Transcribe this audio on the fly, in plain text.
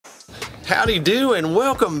Howdy do and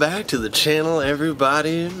welcome back to the channel,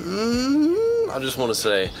 everybody. I just want to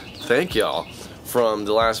say thank y'all from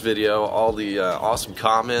the last video, all the awesome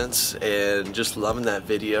comments and just loving that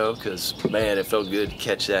video, because man, it felt good to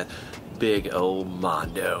catch that big old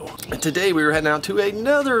mondo. And today we were heading out to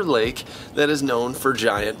another lake that is known for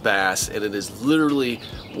giant bass, and it is literally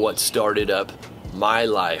what started up my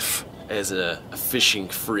life as a fishing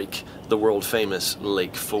freak, the world famous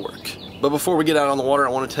Lake Fork. But before we get out on the water,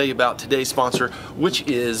 I want to tell you about today's sponsor, which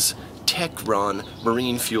is Techron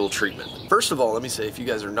Marine Fuel Treatment. First of all, let me say, if you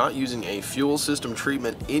guys are not using a fuel system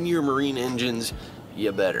treatment in your marine engines,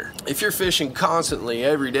 you better. If you're fishing constantly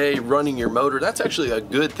every day, running your motor, that's actually a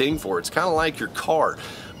good thing for it. It's kind of like your car.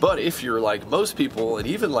 But if you're like most people, and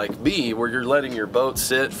even like me, where you're letting your boat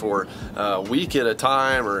sit for a week at a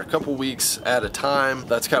time or a couple weeks at a time,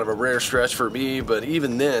 that's kind of a rare stretch for me. But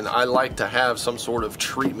even then, I like to have some sort of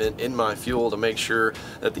treatment in my fuel to make sure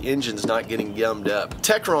that the engine's not getting gummed up.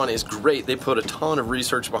 Techron is great. They put a ton of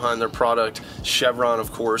research behind their product. Chevron,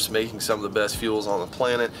 of course, making some of the best fuels on the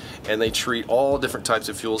planet, and they treat all different types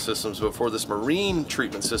of fuel systems. But for this marine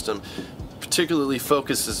treatment system, particularly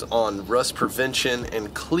focuses on rust prevention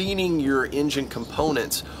and cleaning your engine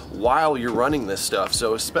components while you're running this stuff.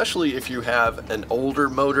 So especially if you have an older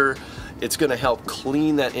motor, it's going to help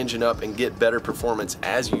clean that engine up and get better performance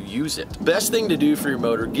as you use it. Best thing to do for your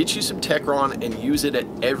motor, get you some Techron and use it at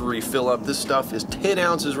every fill up. This stuff is 10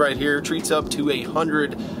 ounces right here, treats up to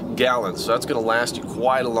 100 gallons. So that's going to last you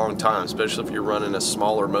quite a long time, especially if you're running a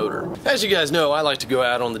smaller motor. As you guys know, I like to go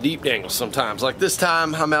out on the deep dangles sometimes. Like this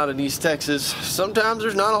time, I'm out in East Texas. Sometimes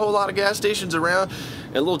there's not a whole lot of gas stations around.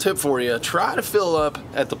 And a little tip for you, try to fill up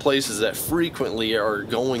at the places that frequently are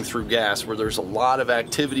going through gas, where there's a lot of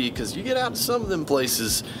activity, because you get out to some of them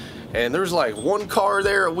places and there's like one car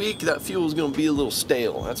there a week, that fuel is going to be a little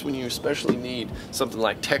stale. That's when you especially need something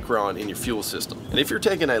like Techron in your fuel system. And if you're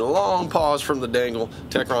taking a long pause from the dangle,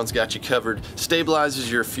 Techron's got you covered. Stabilizes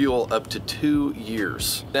your fuel up to 2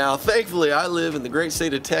 years. Now, thankfully, I live in the great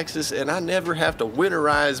state of Texas and I never have to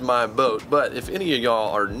winterize my boat. But if any of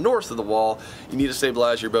y'all are north of the wall, you need to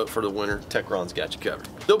stabilize your boat for the winter, Techron's got you covered.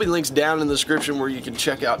 There'll be links down in the description where you can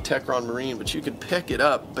check out Techron Marine, but you can pick it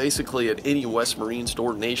up basically at any West Marine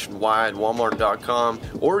store nationwide, Walmart.com,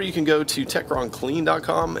 or you can go to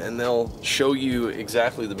TechronClean.com and they'll show you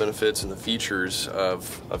exactly the benefits and the features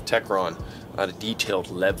of Techron at a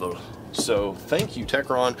detailed level. So thank you,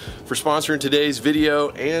 Techron, for sponsoring today's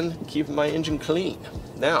video and keeping my engine clean.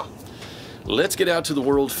 Now, let's get out to the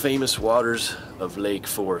world famous waters of Lake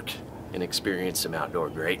Fork and experience some outdoor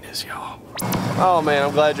greatness, y'all. Oh man,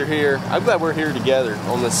 I'm glad you're here. I'm glad we're here together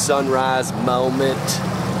on this sunrise moment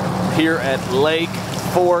here at Lake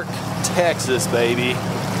Fork, Texas, baby.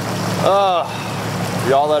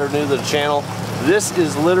 Y'all that are new to the channel, this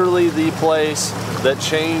is literally the place that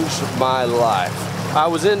changed my life. I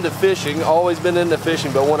was into fishing, always been into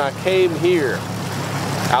fishing, but when I came here,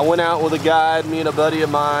 I went out with a guide, me and a buddy of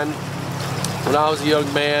mine. When I was a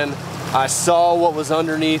young man, I saw what was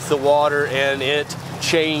underneath the water and it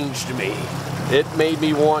changed me. It made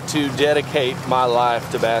me want to dedicate my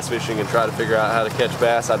life to bass fishing and try to figure out how to catch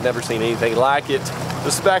bass. I'd never seen anything like it.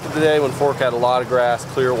 This is back in the day when Fork had a lot of grass,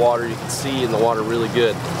 clear water. You could see in the water really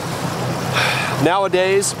good.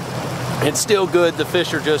 Nowadays, it's still good. The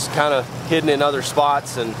fish are just kind of hidden in other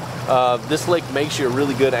spots, and this lake makes you a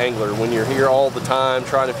really good angler. When you're here all the time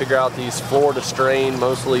trying to figure out these Florida strain,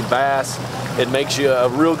 mostly bass, it makes you a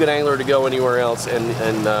real good angler to go anywhere else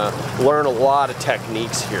and learn a lot of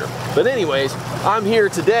techniques here. But anyways, I'm here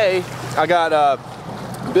today. I got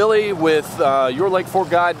Billy with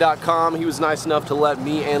YourLakeForkGuide.com. He was nice enough to let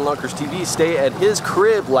me and Lunkers TV stay at his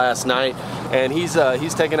crib last night, and he's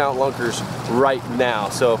taking out lunkers right now.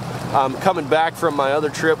 So I'm coming back from my other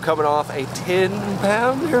trip, coming off a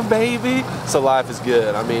 10-pounder, baby. So life is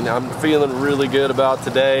good. I mean, I'm feeling really good about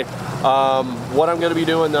today. What I'm going to be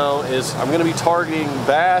doing though is I'm going to be targeting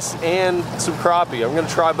bass and some crappie. I'm going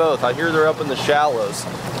to try both. I hear they're up in the shallows.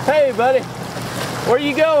 Hey buddy, where are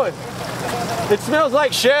you going? It smells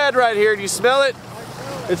like shad right here. Do you smell it?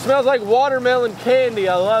 It smells like watermelon candy.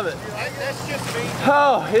 I love it. That's just me.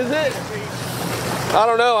 Oh, is it? I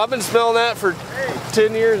don't know. I've been smelling that for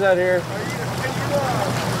 10 years out here.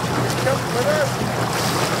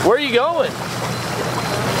 Where are you going?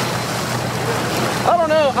 I don't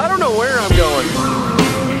know. I don't know where I'm going.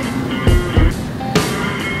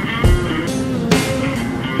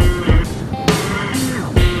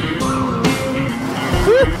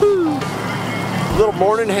 Little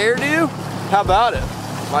morning hairdo? How about it?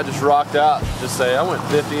 I just rocked out. Just say I went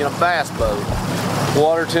 50 in a bass boat.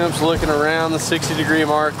 Water temps looking around the 60-degree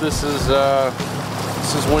mark. This is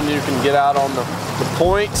This is when you can get out on the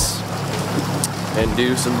points and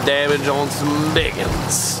do some damage on some big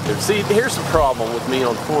ones. See, here's the problem with me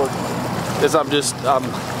on Ford, is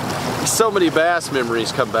so many bass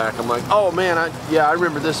memories come back. I'm like, oh man, I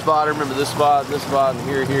remember this spot, and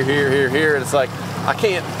here, and it's like I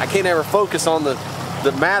can't ever focus on the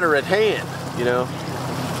matter at hand, you know,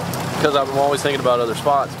 because I'm always thinking about other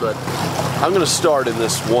spots. But I'm gonna start in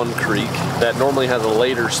this one creek that normally has a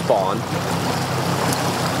later spawn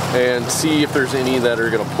and see if there's any that are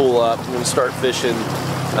gonna pull up. I'm gonna start fishing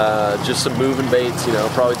just some moving baits, you know,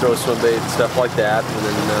 probably throw a swim bait and stuff like that, and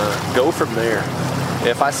then go from there.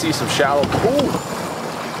 If I see some shallow, ooh,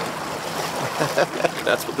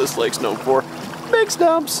 that's what this lake's known for, big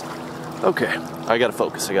stumps. Okay, I gotta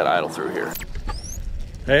focus, I gotta idle through here.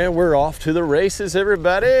 And we're off to the races,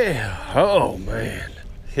 everybody. Oh man,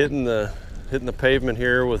 hitting the pavement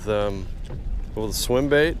here with a swim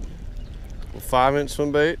bait, a 5-inch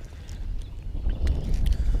swim bait,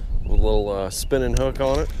 with a little spinning hook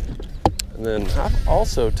on it. And then I've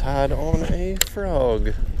also tied on a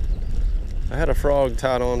frog. I had a frog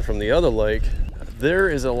tied on from the other lake. There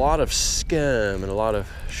is a lot of scum and a lot of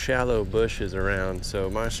shallow bushes around. So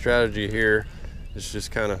my strategy here is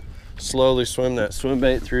just kind of slowly swim that swim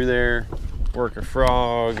bait through there, work a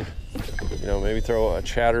frog, you know, maybe throw a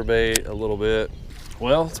chatterbait a little bit.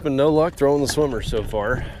 Well, it's been no luck throwing the swimmer so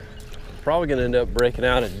far. Probably gonna end up breaking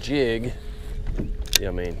out a jig. Yeah,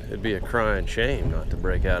 I mean, it'd be a crying shame not to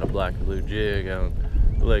break out a black and blue jig on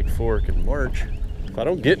Lake Fork in March. If I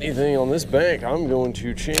don't get anything on this bank, I'm going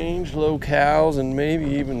to change locales and maybe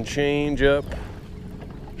even change up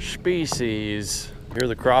species. Here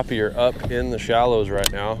the crappie are up in the shallows right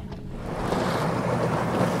now.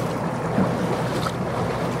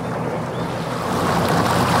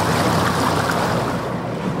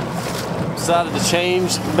 Decided to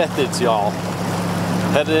change methods, y'all.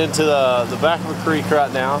 Headed into the back of a creek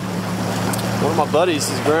right now. One of my buddies,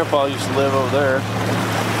 his grandpa used to live over there.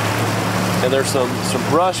 And there's some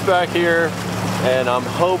brush back here, and I'm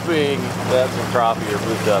hoping that the crappie are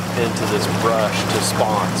moved up into this brush to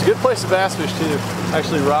spawn. It's a good place to bass fish too.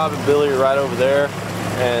 Actually, Rob and Billy are right over there,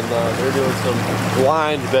 and they're doing some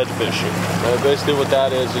blind bed fishing. Basically what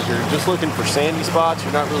that is you're just looking for sandy spots.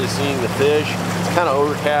 You're not really seeing the fish. It's kind of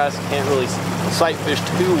overcast, can't really sight fish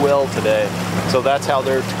too well today. So that's how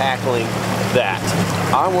they're tackling that.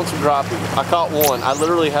 I want some crappie. I caught one. I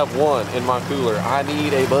literally have one in my cooler. I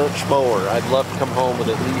need a bunch more. I'd love to come home with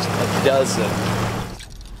at least a dozen.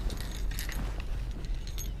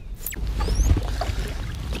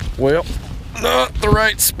 Well, not the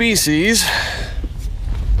right species.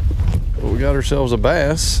 But we got ourselves a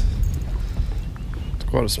bass. It's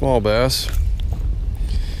quite a small bass.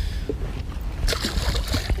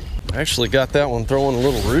 I actually got that one throwing a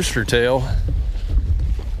little rooster tail.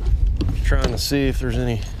 Trying to see if there's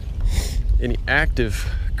any active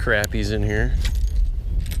crappies in here.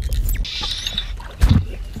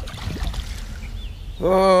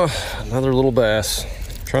 Oh, another little bass.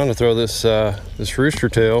 Trying to throw this this rooster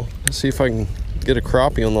tail. Let's see if I can get a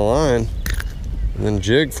crappie on the line and then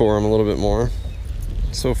jig for him a little bit more.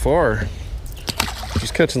 So far,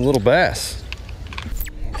 just catching little bass.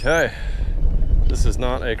 Okay, this is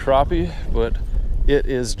not a crappie, but it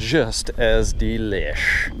is just as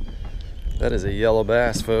delish. That is a yellow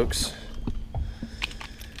bass, folks.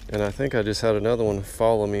 And I think I just had another one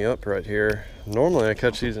follow me up right here. Normally I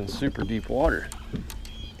catch these in super deep water,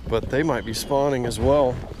 but they might be spawning as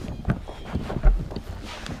well.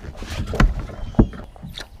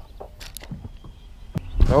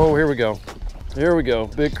 Oh, here we go. Here we go.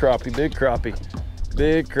 Big crappie, big crappie,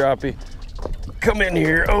 big crappie. Come in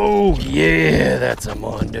here. Oh yeah, that's a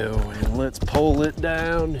mondo. And let's pull it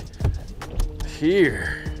down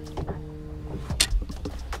here.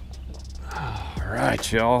 All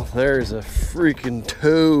right, y'all, there's a freaking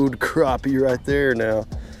toad crappie right there now.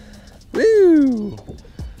 Woo!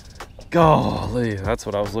 Golly, that's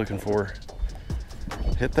what I was looking for.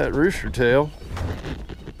 Hit that rooster tail.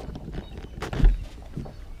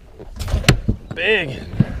 Big.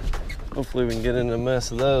 Hopefully we can get into a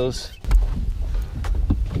mess of those.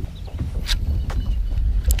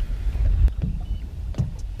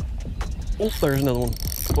 Oh, there's another one.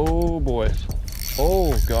 Oh boy.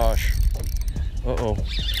 Oh gosh. Uh-oh,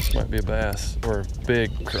 this might be a bass or a big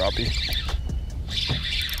crappie.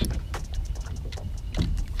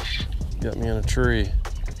 Got me in a tree.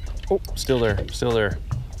 Oh, still there, still there.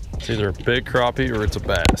 It's either a big crappie or it's a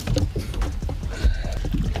bass.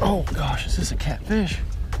 Oh gosh, is this a catfish?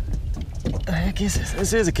 What the heck is this?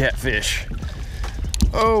 This is a catfish.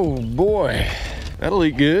 Oh boy, that'll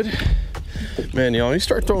eat good. Man, y'all, you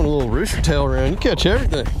start throwing a little rooster tail around, you catch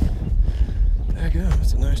everything. There you go,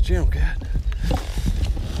 that's a nice gem cat.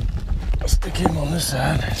 I'll stick him on this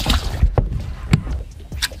side.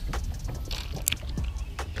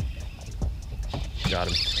 Got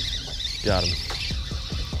him. Got him.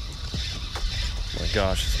 Oh my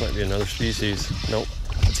gosh, this might be another species. Nope,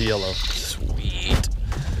 it's a yellow. Sweet.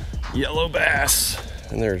 Yellow bass.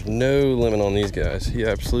 And there's no limit on these guys. He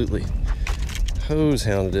absolutely hose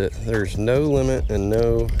hounded it. There's no limit and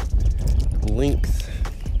no length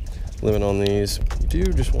limit on these. You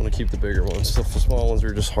do just want to keep the bigger ones. The small ones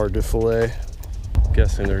are just hard to fillet. I'm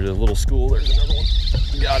guessing there's a little school. There's another one.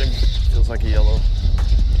 Got him. Feels like a yellow.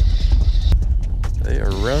 They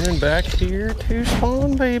are running back here to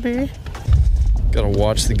spawn, baby. Gotta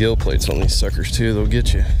watch the gill plates on these suckers too. They'll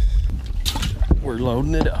get you. We're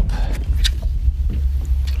loading it up.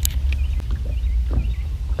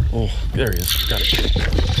 Oh, there he is. Got it.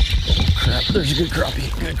 Oh, crap. There's a good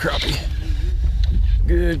crappie. Good crappie.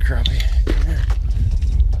 Good crappie. Come here.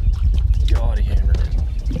 God, he hammered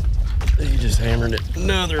it. He just hammered it.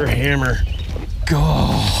 Another hammer.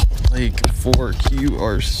 God, Lake Fork, you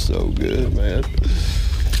are so good, man.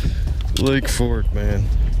 Lake Fork, man.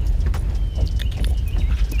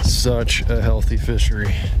 Such a healthy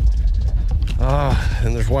fishery. Ah,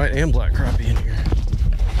 and there's white and black crappie in here.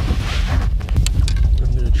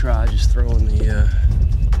 I'm gonna try just throwing the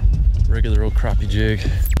regular old crappie jig.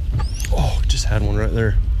 Oh, just had one right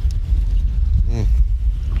there.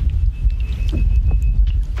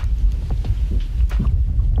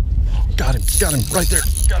 Got him, right there.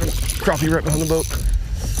 Got him. Crappie right behind the boat.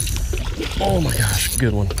 Oh my gosh,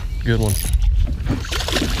 good one, good one.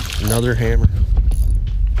 Another hammer.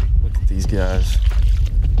 Look at these guys.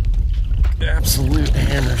 Absolute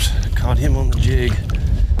hammers. Caught him on the jig.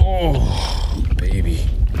 Oh, baby.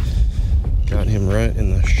 Got him right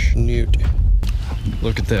in the snoot.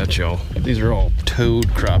 Look at that, y'all. These are all toad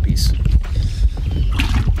crappies.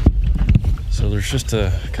 So there's just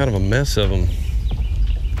a kind of a mess of them.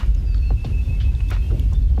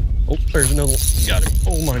 Oh, there's another one. Got it.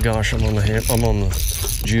 Oh my gosh, I'm on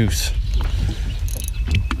the juice.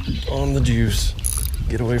 On the juice.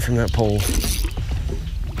 Get away from that pole.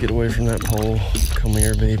 Get away from that pole. Come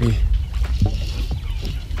here, baby.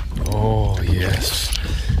 Oh, yes.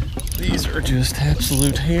 These are just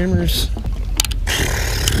absolute hammers.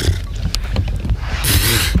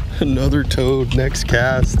 Another toad, next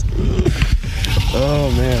cast. Oh,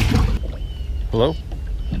 man. Hello?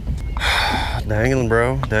 Dangling,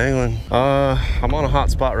 bro, dangling. I'm on a hot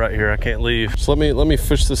spot right here. I can't leave. So let me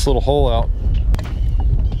fish this little hole out.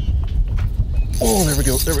 Oh, there we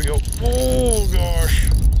go, there we go. Oh gosh.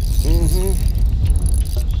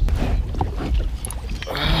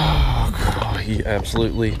 Oh God, he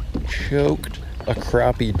absolutely choked a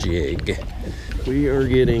crappie jig. We are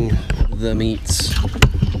getting the meats.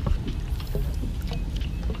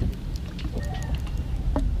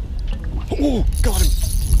 Oh, got him.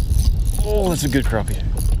 Oh, that's a good crappie.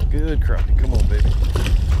 Good crappie. Come on, baby.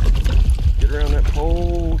 Get around that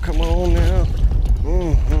pole. Come on now.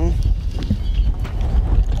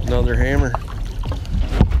 Another hammer.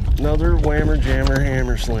 Another whammer, jammer,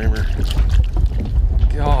 hammer, slammer.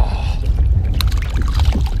 God.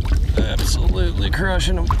 Absolutely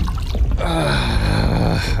crushing them.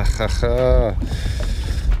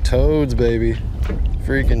 Toads, baby.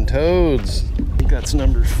 Freaking toads. I think that's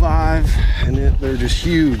number 5, and they're just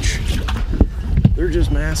huge. They're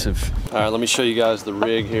just massive. All right, let me show you guys the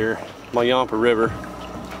rig here. My Yampa River,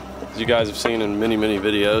 as you guys have seen in many, many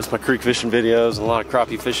videos, my creek fishing videos and a lot of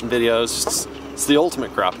crappie fishing videos. It's the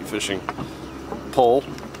ultimate crappie fishing pole.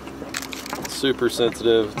 It's super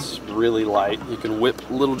sensitive, it's really light. You can whip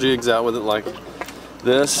little jigs out with it like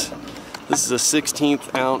this. This is a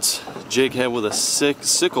 1/16 ounce jig head with a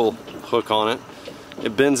sickle hook on it.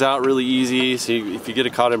 It bends out really easy, so if you get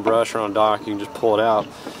it caught in brush or on dock, you can just pull it out.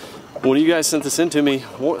 When you guys sent this in to me,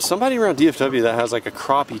 somebody around DFW that has like a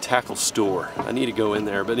crappie tackle store. I need to go in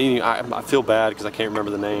there, but anyway, I feel bad because I can't remember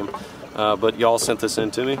the name. But y'all sent this in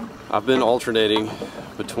to me. I've been alternating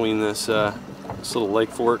between this little Lake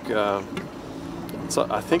Fork, I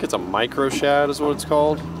think it's a micro shad is what it's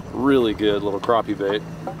called. Really good little crappie bait.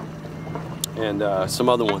 And some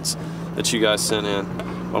other ones that you guys sent in.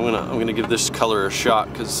 I'm gonna give this color a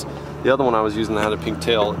shot because the other one I was using that had a pink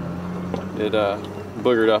tail. It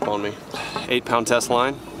boogered up on me. 8-pound test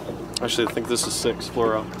line. Actually, I think this is 6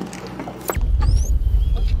 fluoro.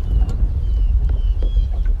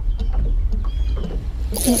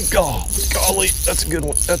 Oh, golly, that's a good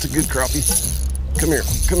one. That's a good crappie. Come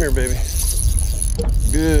here, baby.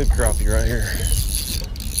 Good crappie right here.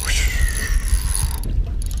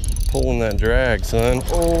 pulling that drag, son.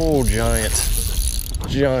 Oh, giant.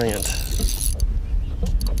 Giant.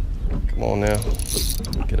 Come on now.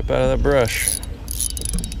 Get up out of that brush.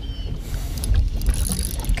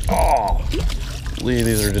 Oh, Lee,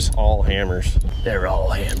 these are just all hammers. They're all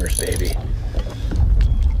hammers, baby.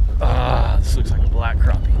 Ah, this looks like a black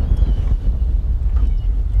crappie.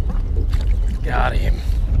 Got him.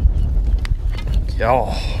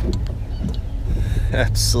 Oh,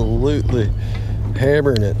 absolutely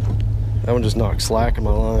hammering it. That one just knocked slack in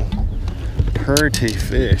my line. Pretty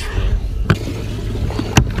fish, man.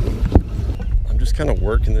 I'm just kind of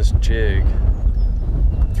working this jig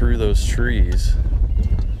through those trees.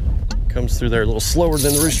 Comes through there a little slower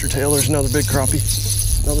than the rooster tail. There's another big crappie.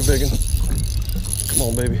 Another big one. Come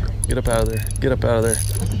on, baby. Get up out of there. Get up out of there.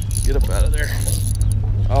 Get up out of there.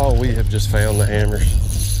 Oh, we have just found the hammers.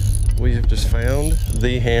 We have just found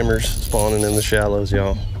the hammers spawning in the shallows,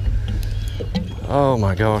 y'all. Oh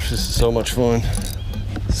my gosh, this is so much fun.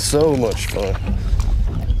 So much fun.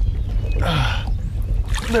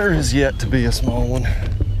 There is yet to be a small one.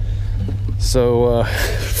 So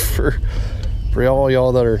for all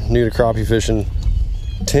y'all that are new to crappie fishing,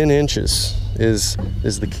 10 inches is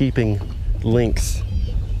the keeping length.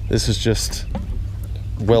 This is just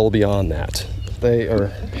well beyond that. They are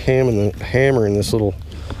hammering this little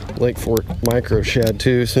Lake Fork micro shad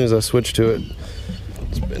too. As soon as I switch to it,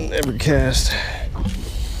 it's been every cast.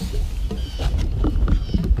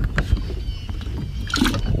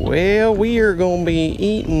 Well, we are gonna be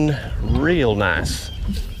eating real nice.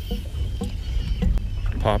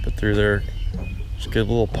 Pop it through there. Just get a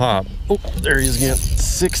little pop. Oh, there he is again.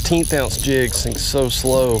 16th ounce jig, sinks so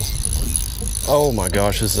slow. Oh my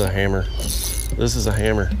gosh, this is a hammer. This is a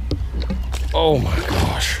hammer. Oh my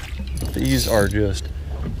gosh. These are just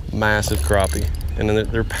massive crappie. And then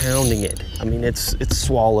they're pounding it. I mean, it's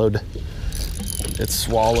swallowed. It's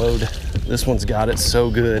swallowed. This one's got it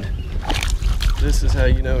so good. This is how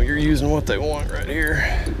you know you're using what they want right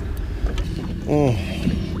here.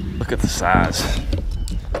 Look at the size.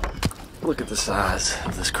 Look at the size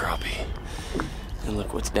of this crappie. And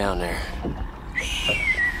look what's down there.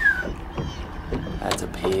 That's a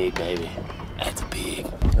pig, baby. That's a pig.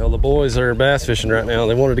 Well, the boys are bass fishing right now.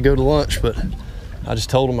 They wanted to go to lunch, but I just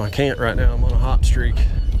told them I can't right now. I'm on a hot streak.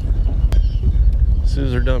 As soon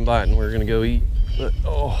as they're done biting, we're gonna go eat. But,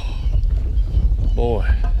 oh, boy.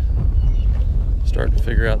 Starting to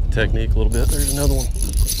figure out the technique a little bit. There's another one.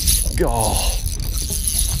 Oh,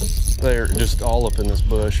 they're just all up in this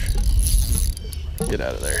bush. Get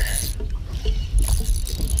out of there.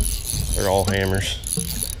 They're all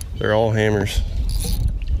hammers. They're all hammers.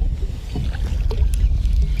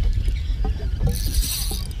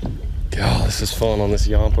 God, this is fun on this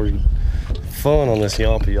yamper. Fun on this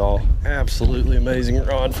yamper, y'all. Absolutely amazing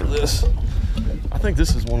rod for this. I think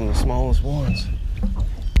this is one of the smallest ones.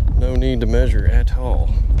 No need to measure at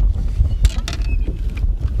all.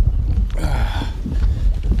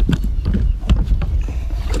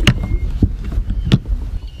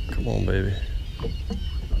 Come on, baby.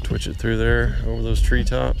 Twitch it through there over those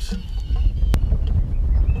treetops.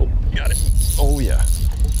 Oh, got it. Oh yeah.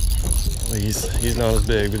 Well, he's not as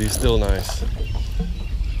big, but he's still nice.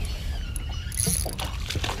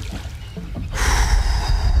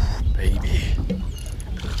 Baby.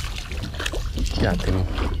 Got them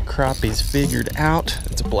crappies figured out.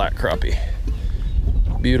 It's a black crappie.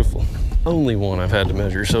 Beautiful. Only one I've had to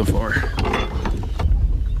measure so far.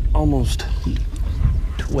 Almost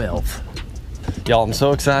 12. Y'all, I'm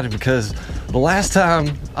so excited because the last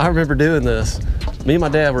time I remember doing this, me and my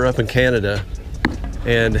dad were up in Canada,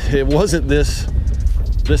 and it wasn't this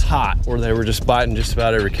hot where they were just biting just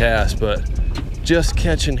about every cast, but just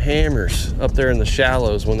catching hammers up there in the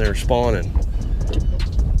shallows when they were spawning.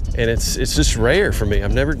 And it's just rare for me.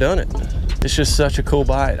 I've never done it. It's just such a cool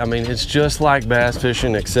bite. I mean, it's just like bass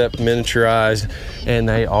fishing except miniaturized, and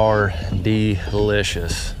they are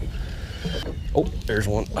delicious. Oh, there's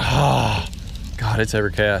one. Ah, God, it's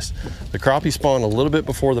every cast. The crappie spawn a little bit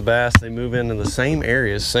before the bass. They move into the same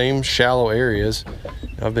areas, same shallow areas.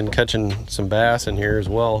 I've been catching some bass in here as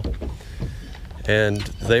well. And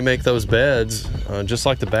they make those beds just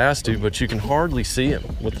like the bass do, but you can hardly see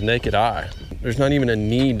them with the naked eye. There's not even a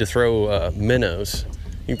need to throw minnows.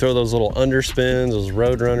 You can throw those little underspins, those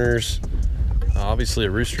road runners, obviously a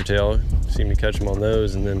rooster tail. See me catch them on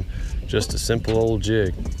those, and then just a simple old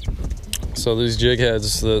jig. So these jig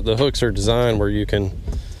heads, the hooks are designed where you can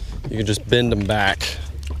just bend them back.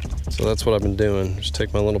 So that's what I've been doing. Just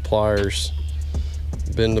take my little pliers,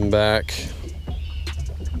 bend them back,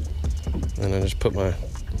 and I just put my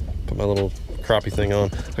little crappie thing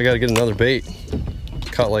on. I got to get another bait.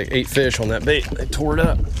 Caught like 8 fish on that bait. They tore it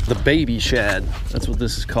up. The baby shad, that's what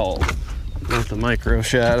this is called. Not the micro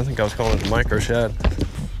shad. I think I was calling it the micro shad.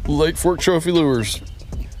 Lake Fork Trophy Lures.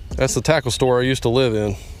 That's the tackle store I used to live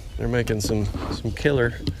in. They're making some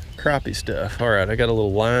killer crappie stuff. All right, I got a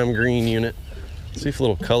little lime green unit. See if a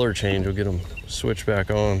little color change will get them switched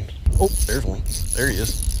back on. Oh, there's one. There he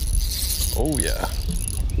is. Oh yeah.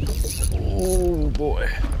 Oh boy,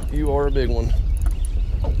 you are a big one.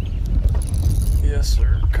 Yes,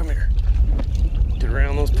 sir. Come here. Get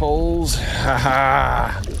around those poles. Ha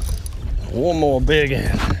ha. One more big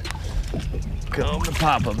one. Come to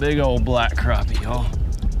pop a big old black crappie, y'all.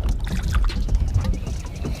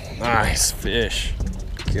 Nice fish.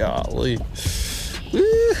 Golly.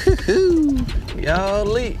 Woo-hoo-hoo.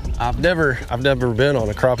 Golly. I've never been on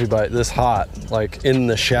a crappie bite this hot, like in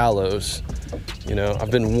the shallows. You know,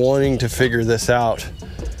 I've been wanting to figure this out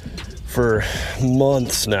for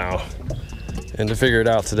months now. And to figure it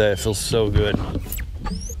out today, it feels so good.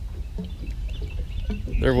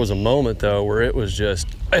 There was a moment though where it was just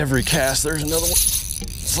every cast, there's another one.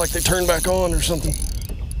 It's like they turned back on or something.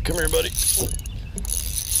 Come here, buddy.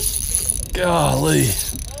 Golly.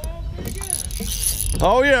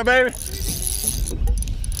 Oh yeah, baby.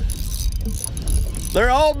 They're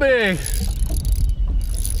all big.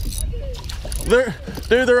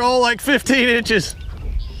 They're all like 15 inches.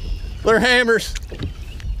 They're hammers.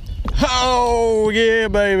 Oh yeah,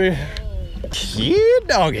 baby. Yeah,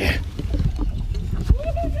 doggy.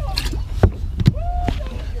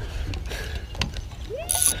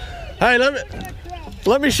 Hey,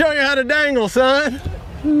 let me show you how to dangle, son.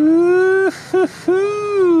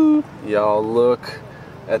 Y'all look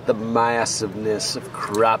at the massiveness of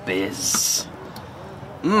crappies.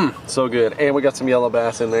 So good. And we got some yellow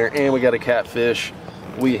bass in there, and we got a catfish.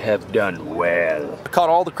 We have done well. I caught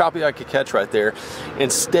all the crappie I could catch right there.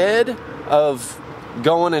 Instead of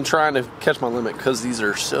going and trying to catch my limit, because these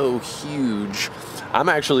are so huge, I'm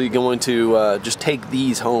actually going to just take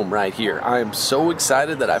these home right here. I am so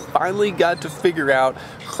excited that I finally got to figure out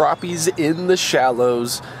crappies in the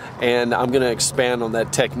shallows, and I'm gonna expand on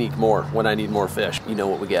that technique more when I need more fish. You know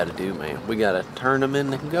what we gotta do, man. We gotta turn them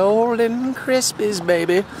into golden crispies,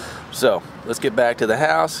 baby. So let's get back to the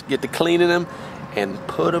house, get to cleaning them, and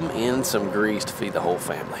put them in some grease to feed the whole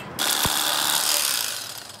family.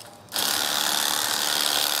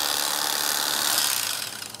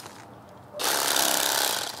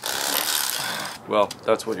 Well,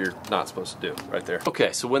 that's what you're not supposed to do right there.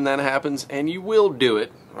 Okay, so when that happens, and you will do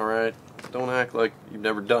it, all right? Don't act like you've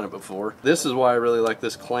never done it before. This is why I really like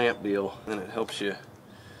this clamp deal, and it helps you get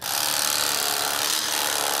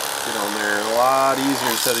on there a lot easier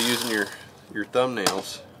instead of using your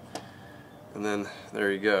thumbnails. And then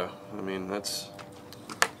there you go. I mean, that's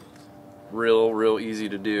real easy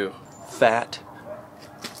to do. Fat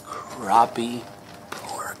crappie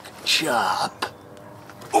pork chop.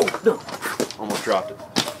 Oh no, almost dropped it.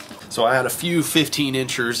 So I had a few 15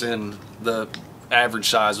 inchers, and the average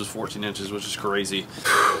size was 14 inches, which is crazy.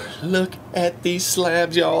 Look at these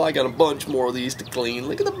slabs, y'all. I got a bunch more of these to clean.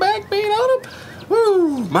 Look at the back paint on them.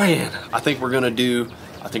 Woo, man. I think we're gonna do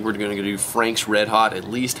Frank's Red Hot, at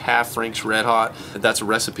least half Frank's Red Hot. That's a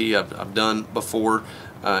recipe I've done before,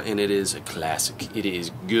 and it is a classic. It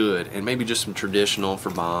is good. And maybe just some traditional for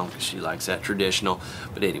Mom, because she likes that traditional.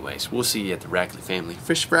 But anyways, we'll see you at the Rackley Family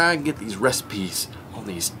Fish Fry and get these recipes on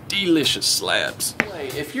these delicious slabs.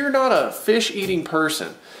 If you're not a fish-eating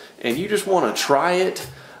person and you just want to try it,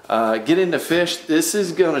 get into fish, this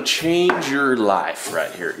is gonna change your life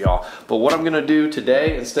right here, y'all. But what I'm gonna do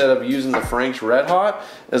today, instead of using the Frank's Red Hot,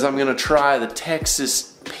 is I'm gonna try the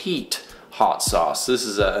Texas Pete hot sauce. This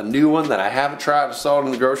is a new one that I haven't tried. I saw it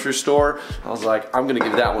in the grocery store. I was like, I'm gonna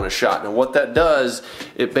give that one a shot. Now what that does,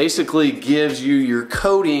 it basically gives you your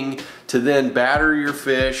coating to then batter your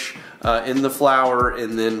fish in the flour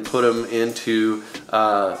and then put them into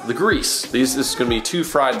the grease. This is gonna be 2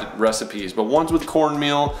 fried recipes, but one's with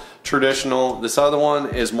cornmeal, traditional. This other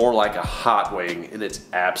one is more like a hot wing, and it's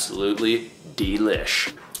absolutely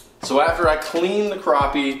delish. So after I cleaned the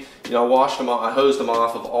crappie, you know, I washed them off, I hosed them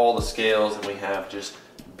off of all the scales, and we have just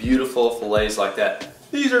beautiful fillets like that.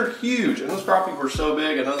 These are huge, and those crappie were so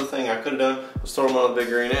big. Another thing I could have done was throw them on a big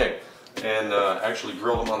green egg and actually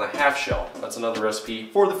grill them on the half shell. That's another recipe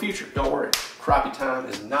for the future. Don't worry, crappie time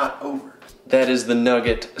is not over. That is the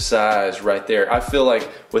nugget size right there. I feel like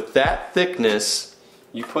with that thickness,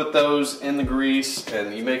 you put those in the grease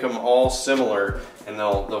and you make them all similar, and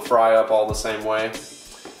they'll fry up all the same way.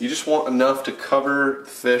 You just want enough to cover the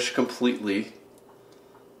fish completely.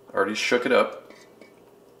 Already shook it up.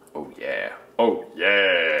 Oh yeah. Oh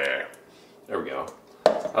yeah. There we go.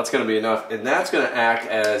 That's going to be enough, and that's going to act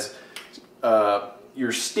as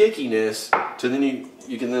your stickiness to then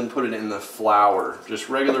you can then put it in the flour, just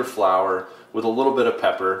regular flour with a little bit of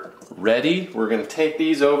pepper. Ready? We're going to take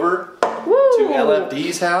these over to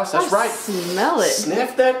LFD's house. That's right. Smell it.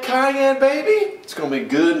 Sniff that cayenne, baby. It's going to be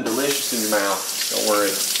good and delicious in your mouth. Don't worry.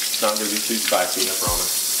 It's not going to be too spicy, I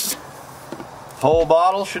promise. Whole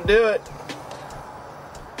bottle should do it.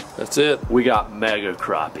 That's it. We got mega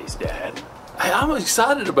crappies, Dad. Hey, I'm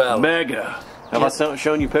excited about it. Mega. Have I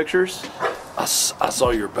shown you pictures? I saw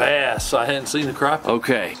your bass. I hadn't seen the crappie.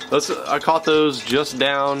 Okay. I caught those just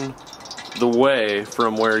down the way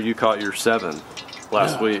from where you caught your 7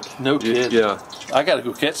 last week. No kidding. Yeah. I got to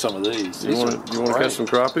go catch some of these. You want to catch some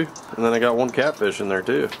crappie? And then I got 1 catfish in there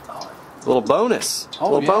too. A little bonus. A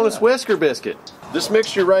little bonus whisker biscuit. This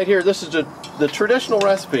mixture right here, this is the traditional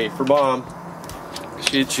recipe for Mom.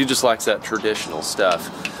 She just likes that traditional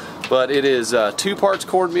stuff. But it is 2 parts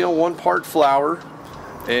cornmeal, 1 part flour.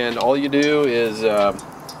 And all you do is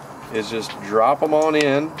just drop them on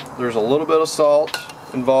in. There's a little bit of salt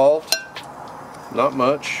involved. Not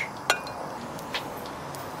much.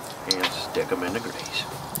 And stick them in the grease.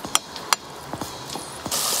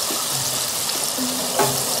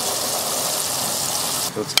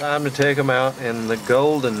 So it's time to take them out, and the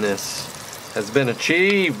goldenness has been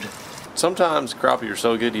achieved. Sometimes crappie are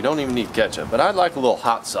so good you don't even need ketchup, but I'd like a little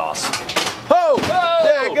hot sauce. Oh!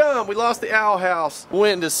 Daggum! We lost the owl house.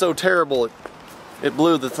 Wind is so terrible it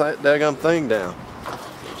blew the daggum thing down.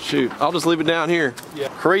 Shoot, I'll just leave it down here. Yeah.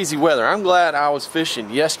 Crazy weather. I'm glad I was fishing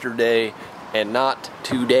yesterday and not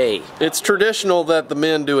today. It's traditional that the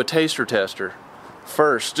men do a taster tester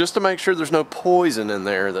first, just to make sure there's no poison in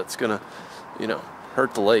there that's gonna, you know,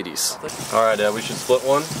 hurt the ladies. All right, Dad, we should split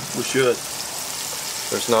one. We should.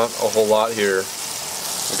 There's not a whole lot here.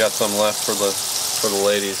 We got some left for the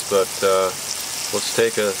ladies, but let's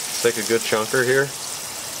take a good chunker here.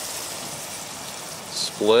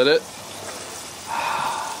 Split it.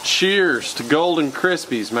 Cheers to Golden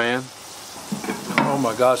Crispies, man. Oh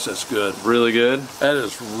my gosh, that's good. Really good? That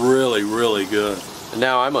is really, really good. And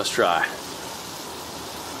now I must try.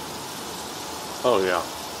 Oh yeah.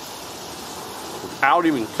 Without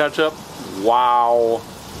even ketchup,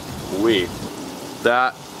 wow-wee.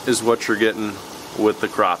 That is what you're getting with the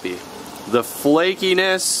crappie. The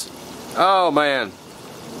flakiness, oh man,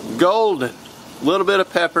 golden. A little bit of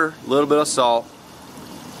pepper, a little bit of salt.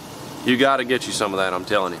 You gotta get you some of that, I'm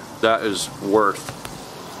telling you. That is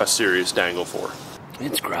worth a serious dangle for.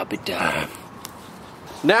 It's crappie time.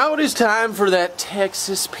 Now it is time for that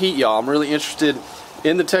Texas Pete, y'all. I'm really interested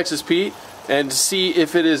in the Texas Pete and to see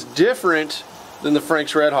if it is different than the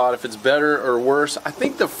Frank's Red Hot, if it's better or worse. I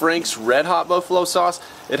think the Frank's Red Hot buffalo sauce,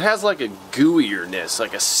 it has like a gooierness,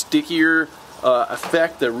 like a stickier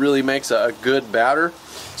effect that really makes a good batter.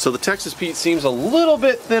 So the Texas Pete seems a little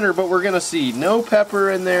bit thinner, but we're gonna see no pepper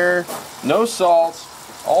in there, no salt,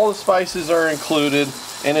 all the spices are included,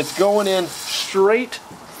 and it's going in straight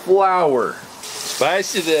flour.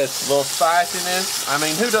 Spiciness. A little spiciness. I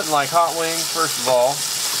mean, who doesn't like hot wings, first of all?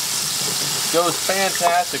 Goes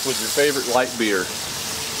fantastic with your favorite light beer.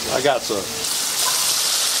 I got some.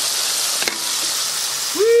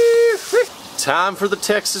 Time for the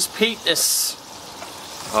Texas Peteness.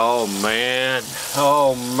 Oh man,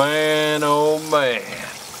 oh man, oh man.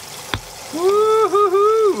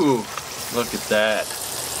 Woo-hoo-hoo. Look at that.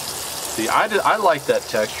 See, I like that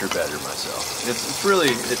texture better myself. It's really,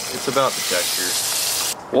 it's about the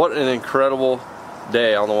texture. What an incredible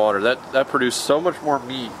day on the water. That produced so much more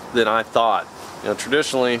meat than I thought. You know,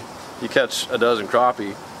 traditionally, you catch a dozen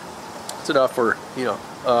crappie. It's enough for, you know,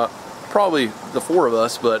 probably the 4 of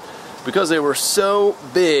us, but because they were so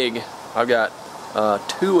big, I've got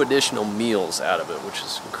 2 additional meals out of it, which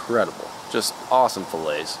is incredible. Just awesome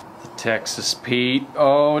fillets. The Texas Pete.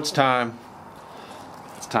 Oh, it's time.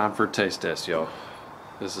 It's time for a taste test, y'all.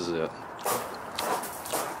 This is it.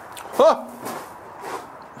 Huh.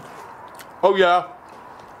 Oh yeah.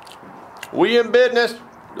 We in business.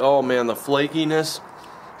 Oh man, the flakiness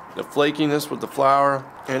with the flour,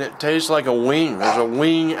 and it tastes like a wing. There's a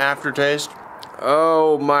wing aftertaste.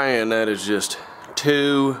 Oh man, that is just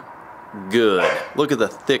too good. Look at the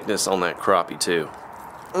thickness on that crappie too.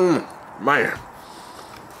 Man.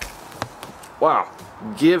 Wow.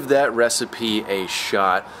 Give that recipe a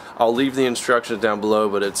shot. I'll leave the instructions down below,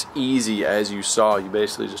 but it's easy as you saw. You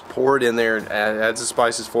basically just pour it in there and adds the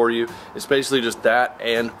spices for you. It's basically just that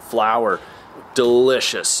and flour.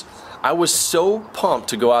 Delicious. I was so pumped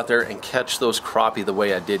to go out there and catch those crappie the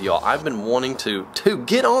way I did, y'all. I've been wanting to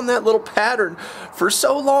get on that little pattern for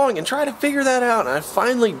so long and try to figure that out, and I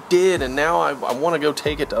finally did, and now I want to go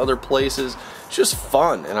take it to other places. It's just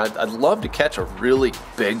fun, and I'd love to catch a really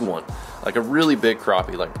big one, like a really big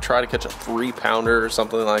crappie, like try to catch a 3-pounder or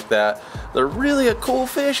something like that. They're really a cool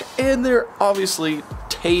fish, and they're obviously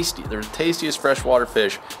tasty. They're the tastiest freshwater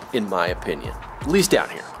fish, in my opinion, at least down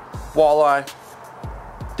here. Walleye,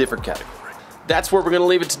 different category. That's where we're gonna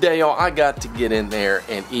leave it today, y'all. I got to get in there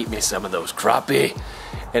and eat me some of those crappie.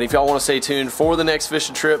 And if y'all want to stay tuned for the next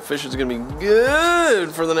fishing trip, fishing's gonna be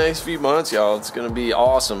good for the next few months, y'all. It's gonna be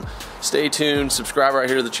awesome. Stay tuned, subscribe right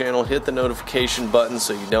here to the channel, hit the notification button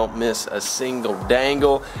so you don't miss a single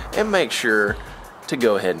dangle, and make sure to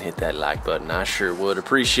go ahead and hit that like button. I sure would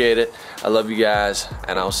appreciate it. I love you guys,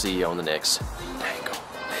 and I'll see you on the next